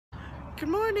Good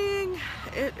morning!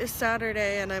 It is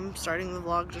Saturday and I'm starting the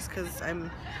vlog just because I'm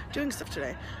doing stuff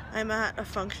today. I'm at a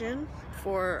function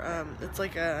for, it's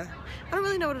like a, I don't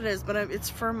really know what it is, but it's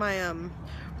for my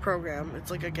program. It's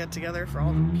like a get-together for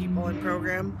all the people in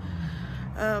program.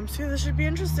 So yeah, this should be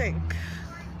interesting.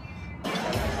 Look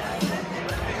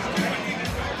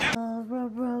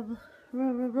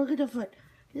at the foot.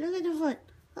 Look at the foot.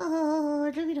 Oh,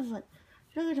 look at the foot.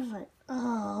 Look at the foot.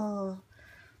 Oh.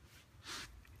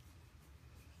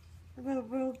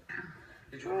 Rub.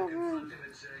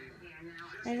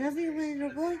 I love you, my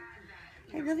little boy.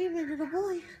 I love you, my little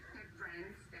boy.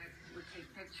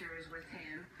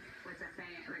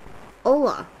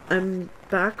 Hola! I'm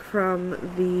back from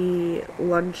the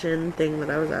luncheon thing that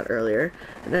I was at earlier,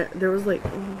 and there was like,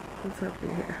 what's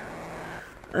happening here?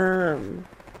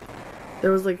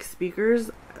 There was like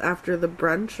speakers after the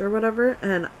brunch or whatever,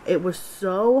 and it was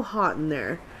so hot in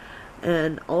there,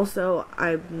 and also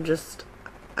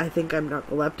I think I'm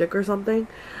narcoleptic or something,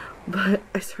 but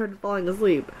I started falling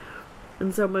asleep.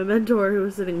 And so my mentor, who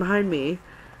was sitting behind me,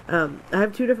 I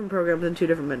have 2 different programs and 2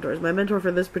 different mentors. My mentor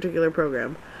for this particular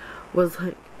program was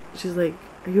like, she's like,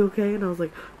 "Are you okay?" And I was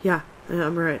like, yeah,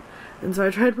 I'm right. And so I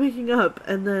tried waking up,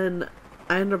 and then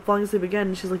I ended up falling asleep again,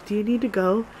 and she's like, "Do you need to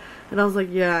go?" And I was like,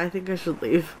 yeah, I think I should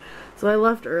leave. So I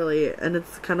left early, and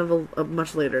it's kind of a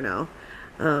much later now.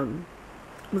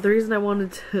 But the reason I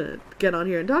wanted to get on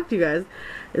here and talk to you guys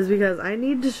is because I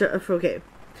need to show, okay,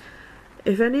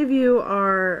 if any of you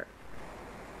are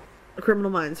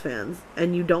Criminal Minds fans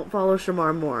and you don't follow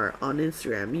Shamar Moore on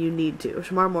Instagram, you need to.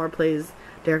 Shamar Moore plays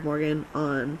Derek Morgan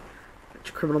on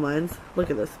Criminal Minds. Look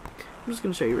at this. I'm just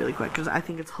going to show you really quick because I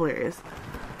think it's hilarious.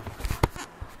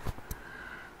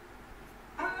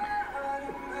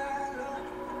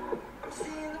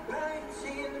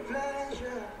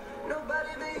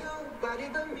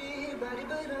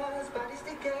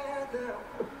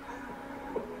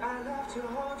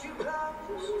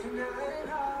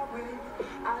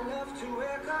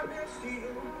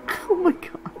 Oh my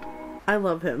god. I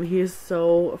love him. He is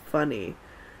so funny.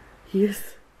 He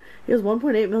has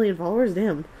 1.8 million followers,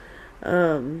 damn.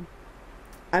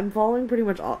 I'm following pretty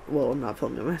much all, well, I'm not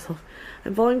filming myself.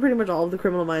 I'm following pretty much all of the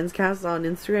Criminal Minds cast on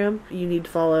Instagram. You need to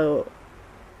follow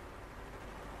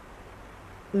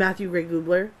Matthew Gray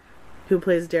Gubler, who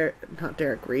plays not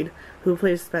Derek Reed, who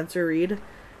plays Spencer Reed,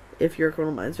 if you're a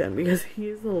Criminal Minds fan, because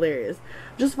he's hilarious.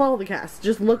 Just follow the cast.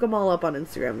 Just look them all up on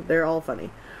Instagram. They're all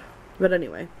funny. But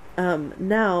anyway,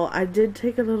 now I did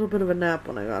take a little bit of a nap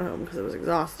when I got home because I was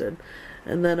exhausted.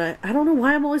 And then I don't know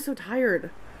why I'm always so tired.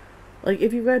 Like,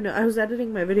 if you guys know, I was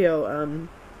editing my video,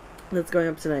 that's going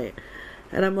up tonight.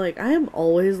 And I'm like, I am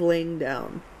always laying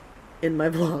down in my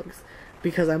vlogs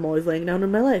because I'm always laying down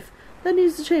in my life. That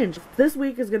needs to change. This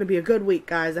week is going to be a good week,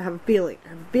 guys. I have a feeling.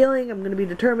 I'm going to be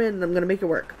determined and I'm going to make it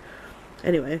work.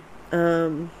 Anyway,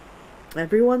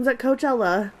 everyone's at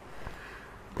Coachella.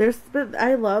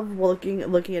 I love looking at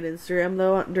Instagram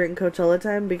though during Coachella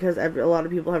time because a lot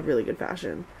of people have really good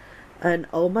fashion. And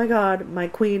oh my god, my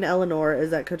queen Eleanor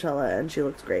is at Coachella and she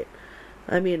looks great.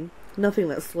 I mean, nothing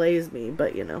that slays me,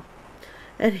 but you know.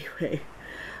 Anyway,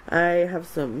 I have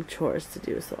some chores to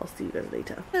do, so I'll see you guys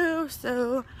later.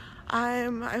 So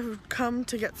I've come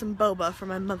to get some boba for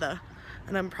my mother.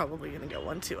 And I'm probably gonna get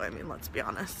one too, I mean, let's be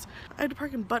honest. I had to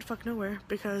park in buttfuck nowhere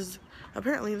because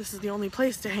apparently this is the only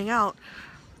place to hang out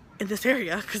in this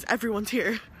area because everyone's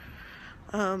here.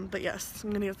 But yes,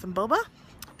 I'm gonna get some boba.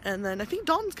 And then I think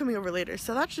Dalton's coming over later,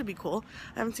 so that should be cool.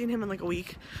 I haven't seen him in like a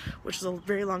week, which is a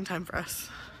very long time for us.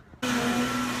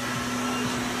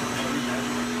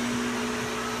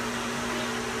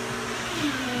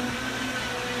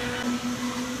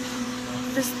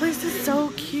 This place is so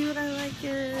cute, I like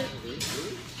it.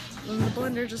 And the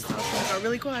blender just stopped and I got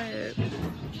really quiet.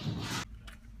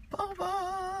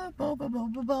 Boba, boba,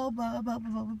 boba, boba,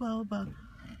 boba, boba, boba.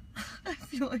 I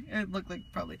feel like I look like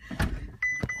probably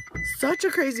such a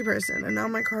crazy person, and now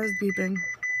my car is beeping.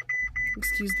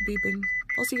 Excuse the beeping.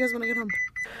 I'll see you guys when I get home.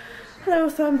 Hello,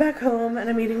 so I'm back home and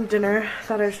I'm eating dinner.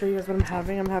 Thought I'd show you guys what I'm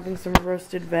having. I'm having some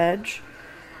roasted veg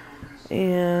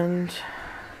and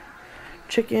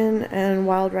chicken and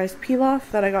wild rice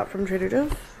pilaf that I got from Trader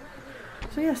Joe's.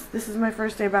 So yes, this is my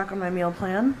first day back on my meal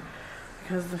plan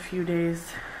because a few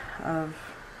days of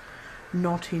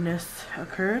naughtiness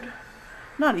occurred.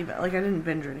 Not even, like I didn't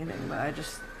binge or anything, but I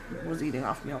just was eating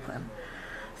off meal plan.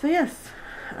 So yes,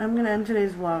 I'm gonna end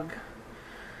today's vlog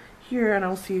here and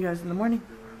I'll see you guys in the morning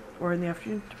or in the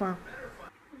afternoon tomorrow.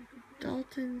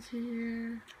 Dalton's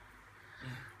here.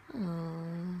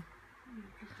 Aww.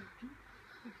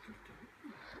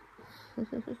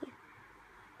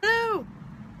 Hello!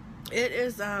 It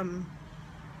is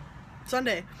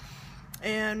Sunday.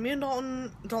 And me and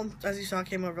Dalton, as you saw,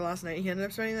 came over last night. He ended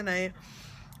up spending the night.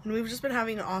 And we've just been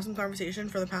having an awesome conversation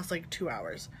for the past, like, 2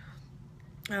 hours.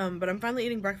 But I'm finally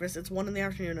eating breakfast. It's 1 in the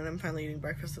afternoon, and I'm finally eating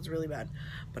breakfast. It's really bad.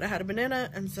 But I had a banana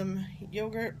and some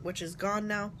yogurt, which is gone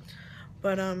now.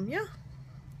 But, yeah.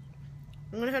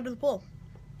 I'm gonna head to the pool.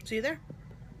 See you there.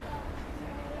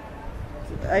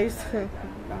 I used to sing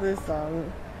this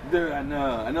song. Dude, I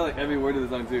know like every word of the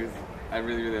song too. I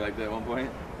really liked it at one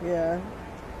point. Yeah.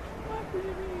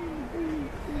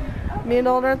 Me and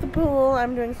Dalton are at the pool.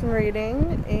 I'm doing some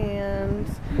reading, and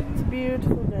it's a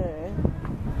beautiful day.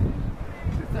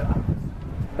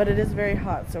 But it is very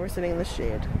hot, so we're sitting in the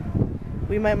shade.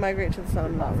 We might migrate to the sun,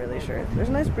 I'm not really sure. There's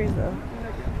a nice breeze though.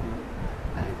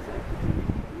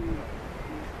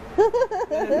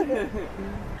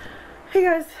 Hey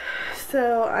guys,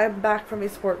 so I'm back from a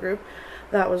sport group.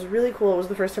 That was really cool. It was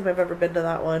the first time I've ever been to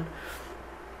that one.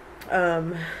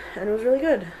 And it was really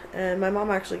good. And my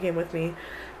mom actually came with me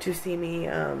to see me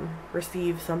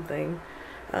receive something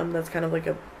that's kind of like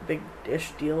a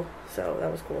big-ish deal. So that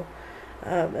was cool.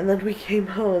 And then we came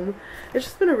home. It's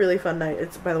just been a really fun night.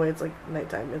 By the way, it's like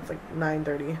nighttime. It's like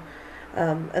 9:30.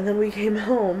 And then we came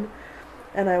home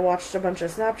and I watched a bunch of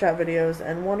Snapchat videos,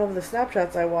 and one of the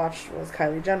Snapchats I watched was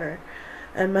Kylie Jenner.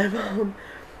 And my mom,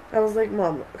 I was like,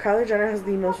 Mom, Kylie Jenner has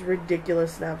the most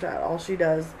ridiculous Snapchat. All she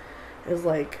does is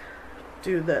like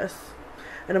do this.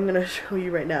 And I'm gonna show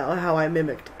you right now how I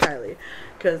mimicked Kylie,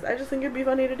 because I just think it'd be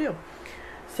funny to do.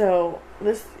 So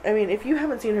this, I mean, if you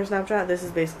haven't seen her Snapchat, this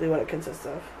is basically what it consists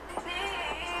of.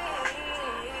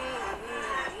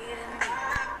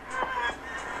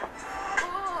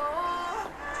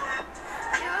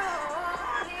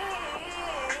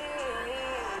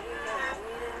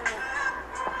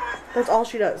 That's all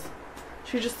she does.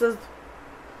 She just does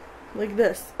like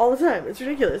this all the time. It's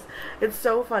ridiculous. It's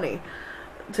so funny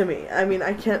to me. I mean,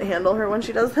 I can't handle her when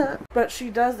she does that. But she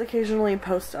does occasionally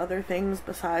post other things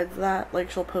besides that.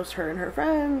 Like, she'll post her and her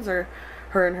friends, or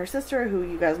her and her sister, who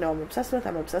you guys know I'm obsessed with.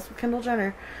 I'm obsessed with Kendall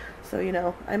Jenner. So, you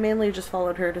know, I mainly just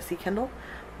followed her to see Kendall.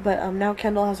 But now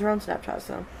Kendall has her own Snapchat,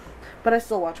 so. But I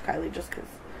still watch Kylie just because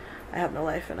I have no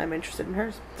life and I'm interested in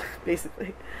hers,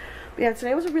 basically. But yeah,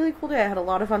 today was a really cool day. I had a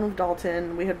lot of fun with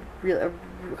Dalton. We had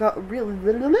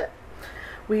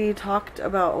we talked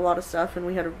about a lot of stuff, and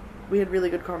we had really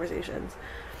good conversations.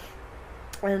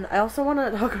 And I also want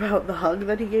to talk about the hug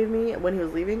that he gave me when he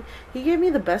was leaving. He gave me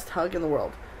the best hug in the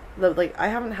world. Like, I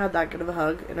haven't had that good of a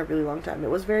hug in a really long time. It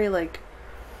was very, like,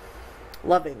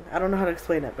 loving. I don't know how to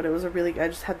explain it, but it was I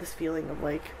just had this feeling of,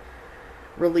 like,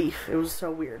 relief. It was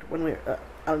so weird when I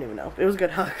don't even know. It was a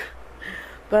good hug.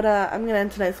 But I'm going to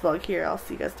end tonight's vlog here. I'll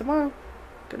see you guys tomorrow.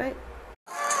 Good night.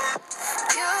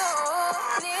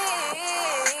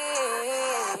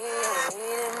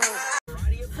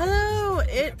 Hello,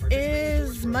 it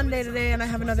is Monday today and I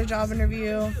have another job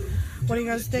interview. What do you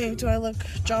guys think? Do I look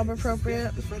job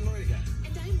appropriate?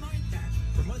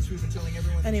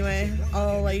 Anyway,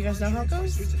 I'll let you guys know how it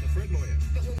goes.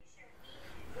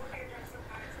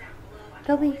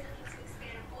 Toby,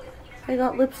 I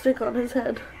got lipstick on his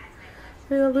head.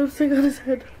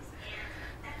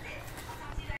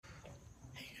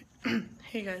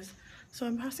 Hey guys, so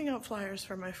I'm passing out flyers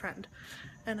for my friend,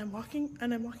 and I'm walking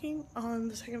on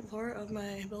the second floor of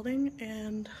my building,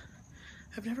 and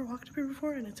I've never walked up here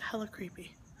before, and it's hella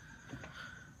creepy.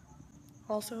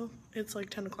 Also, it's like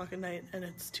 10 o'clock at night and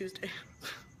it's Tuesday.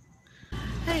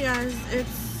 Hey guys,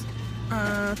 it's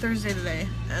Thursday today,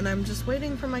 and I'm just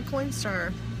waiting for my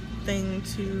Coinstar thing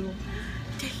to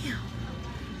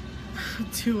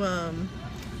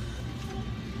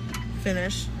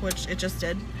finish, which it just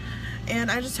did.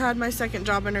 And I just had my second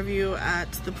job interview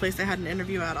at the place I had an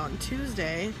interview at on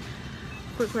Tuesday.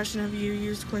 Quick question, have you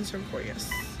used Coinstar before? Yes.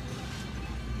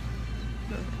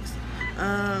 No thanks.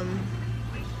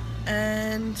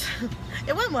 And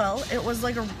it went well. It was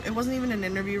like it wasn't even an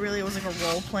interview really, it was like a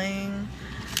role-playing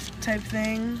type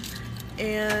thing.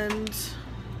 And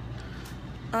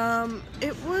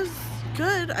it was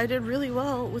good. I did really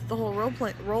well with the whole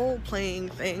role-playing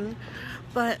thing.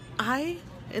 But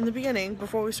in the beginning,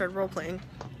 before we started role-playing,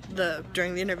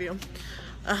 during the interview,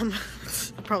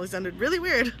 it probably sounded really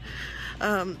weird.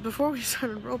 Before we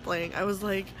started role-playing, I was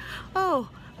like, oh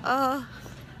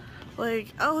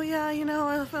yeah, you know,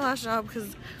 I left my last job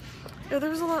because there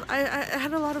was a lot, I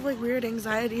had a lot of like weird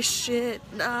anxiety shit.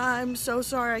 I'm so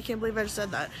sorry, I can't believe I just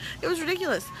said that. It was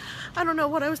ridiculous. I don't know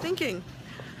what I was thinking.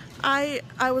 I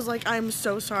was like, I'm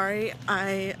so sorry,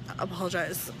 I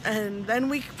apologize. And then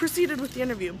we proceeded with the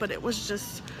interview, but it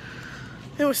was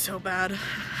so bad.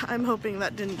 I'm hoping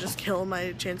that didn't just kill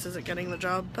my chances at getting the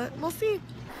job, but we'll see.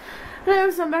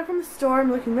 Hello, so I'm back from the store.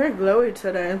 I'm looking very glowy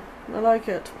today. I like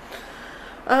it.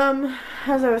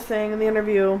 As I was saying in the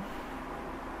interview,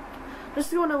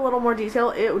 just to go into a little more detail,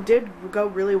 it did go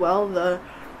really well.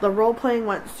 The role playing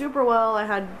went super well.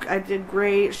 I did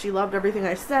great. She loved everything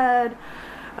I said.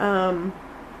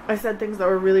 I said things that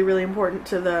were really, really important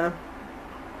to the...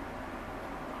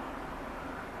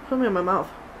 Put me in my mouth.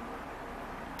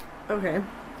 Okay.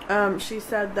 She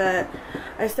said that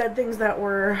I said things that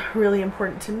were really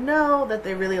important to know, that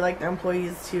they really like their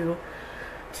employees to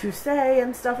say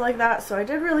and stuff like that. So I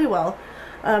did really well.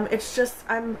 It's just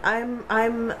I'm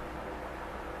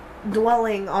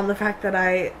dwelling on the fact that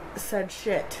I said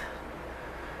shit.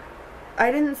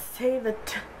 I didn't say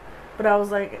that, but I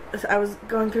was like, I was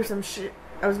going through some shit.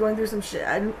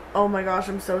 Oh my gosh,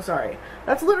 I'm so sorry.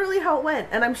 That's literally how it went,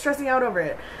 and I'm stressing out over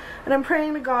it. And I'm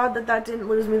praying to God that that didn't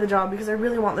lose me the job, because I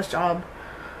really want this job.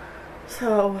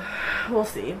 So, we'll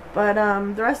see. But,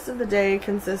 the rest of the day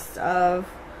consists of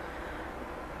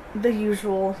the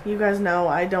usual. You guys know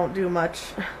I don't do much.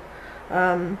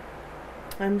 I'm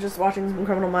just watching some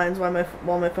Criminal Minds while my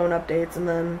phone updates, and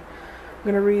then I'm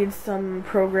gonna read some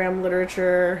program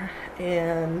literature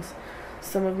and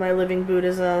some of my Living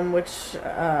Buddhism, which,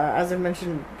 as I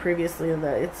mentioned previously,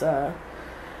 that it's the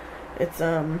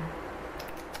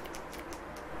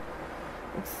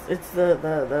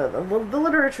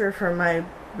literature for my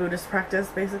Buddhist practice,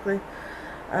 basically.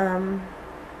 And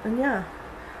yeah,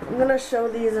 I'm gonna show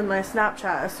these in my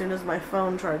Snapchat as soon as my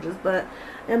phone charges. But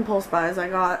impulse buys, I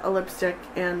got a lipstick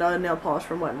and a nail polish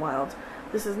from Wet n Wild.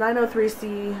 This is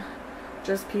 903C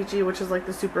Just Peachy, which is like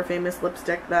the super famous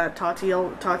lipstick that Tati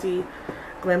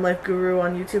Glam Life Guru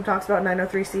on YouTube talks about,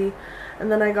 903C.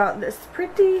 And then I got this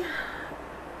pretty,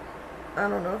 I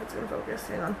don't know if it's gonna focus,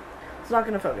 hang on, it's not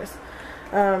gonna focus.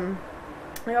 I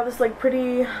got this like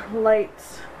pretty light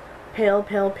pale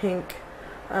pink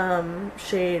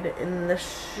shade in the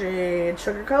shade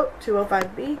Sugarcoat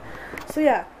 205B. So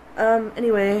yeah,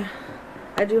 anyway,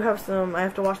 I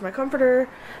have to wash my comforter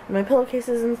and my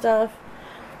pillowcases and stuff,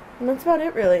 and that's about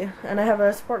it really. And I have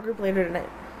a support group later tonight.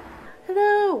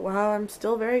 Hello! Wow, I'm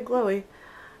still very glowy.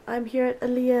 I'm here at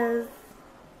Aaliyah's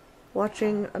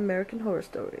watching American Horror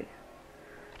Story.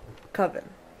 Coven.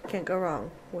 Can't go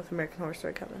wrong with American Horror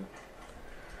Story Coven.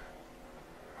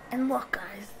 And look,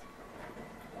 guys.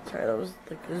 Sorry, that was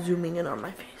like zooming in on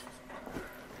my face.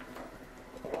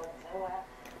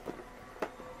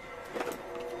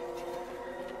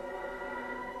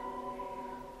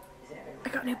 I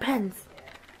got new pens.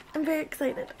 I'm very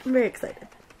excited.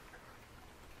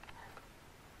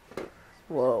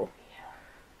 Whoa.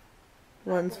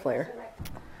 Lens flare.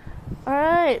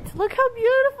 Alright, look how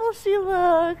beautiful she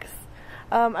looks.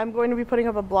 I'm going to be putting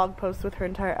up a blog post with her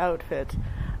entire outfit.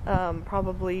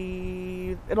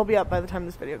 Probably, it'll be up by the time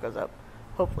this video goes up,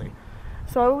 hopefully.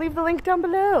 So I will leave the link down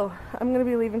below. I'm going to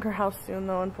be leaving her house soon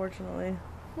though, unfortunately.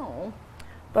 Oh.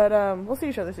 But, we'll see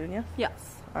each other soon, yeah?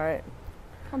 Yes. Alright.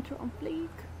 Contour on fleek.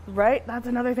 Right? That's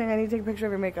another thing. I need to take a picture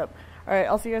of your makeup. Alright,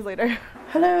 I'll see you guys later.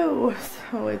 Hello!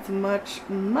 So it's much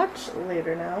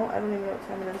later now. I don't even know what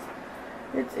time it is.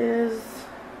 It is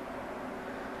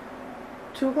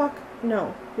 2 o'clock?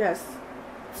 No. Yes.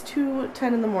 It's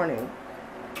 2:10 in the morning.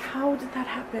 How did that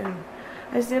happen?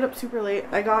 I stayed up super late.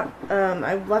 I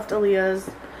left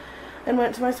Aaliyah's and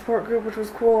went to my support group, which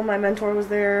was cool. My mentor was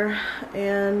there.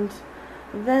 And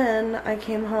then I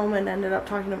came home and I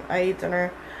ate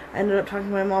dinner. I ended up talking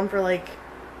to my mom for like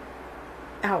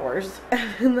hours.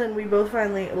 And then we both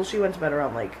finally, well, she went to bed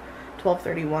around like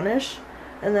 12:31ish.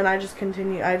 And then I just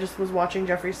was watching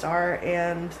Jeffree Star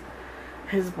and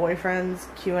his boyfriend's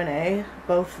Q&A,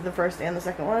 both the first and the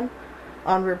second one,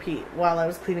 on repeat while I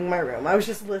was cleaning my room. I was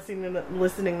just listening to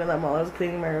them while I was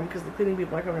cleaning my room because the cleaning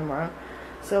people are coming tomorrow.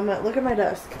 So look at my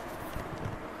desk.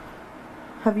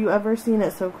 Have you ever seen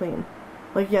it so clean?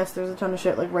 Like, yes, there's a ton of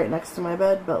shit like right next to my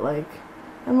bed, but like,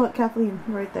 and look, Kathleen,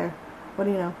 right there. What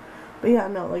do you know? But yeah,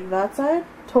 no, like that side,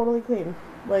 totally clean.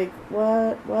 Like,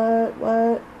 what?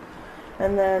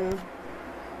 And then,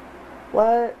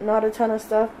 what? Not a ton of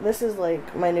stuff. This is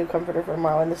like my new comforter for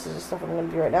tomorrow, and this is just stuff I'm going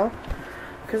to do right now.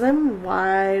 Because I'm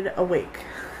wide awake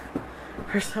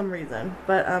for some reason.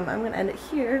 But I'm going to end it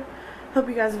here. Hope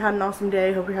you guys have had an awesome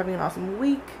day. Hope you're having an awesome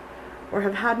week. Or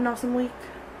have had an awesome week.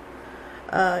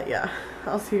 Yeah.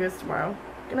 I'll see you guys tomorrow.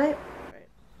 Good night.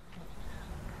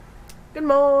 Good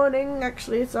morning.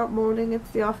 Actually, it's not morning.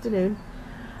 It's the afternoon.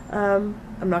 I'm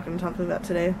not going to talk like that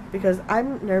today because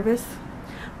I'm nervous.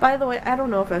 By the way, I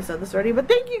don't know if I've said this already, but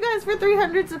thank you guys for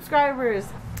 300 subscribers.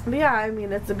 But yeah, I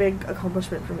mean, it's a big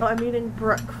accomplishment for me. I'm eating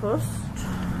breakfast.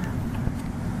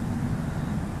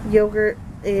 Yogurt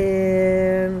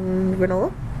and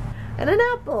granola. and an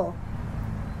apple.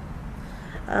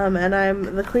 And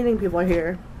the cleaning people are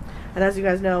here. And as you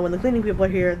guys know, when the cleaning people are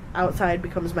here, outside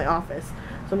becomes my office.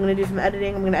 So I'm going to do some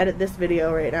editing. I'm going to edit this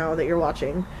video right now that you're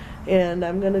watching. And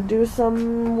I'm going to do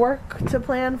some work to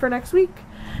plan for next week.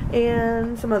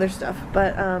 And some other stuff.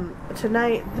 But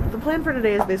tonight, the plan for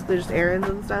today is basically just errands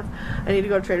and stuff. I need to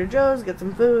go to Trader Joe's, get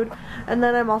some food. And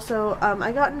then I'm also,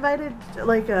 I got invited,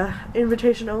 like a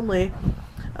invitation only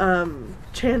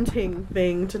chanting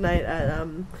thing tonight at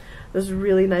this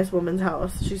really nice woman's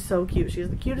house. She's so cute. She has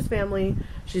the cutest family.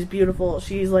 She's beautiful.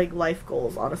 She's like life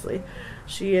goals, honestly.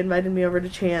 She invited me over to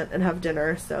chant and have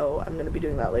dinner, so I'm going to be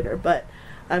doing that later. But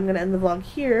I'm going to end the vlog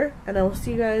here, and I will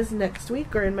see you guys next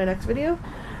week or in my next video.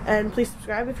 And please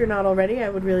subscribe if you're not already. I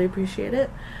would really appreciate it.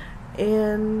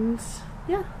 And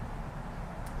yeah.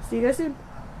 See you guys soon.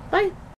 Bye.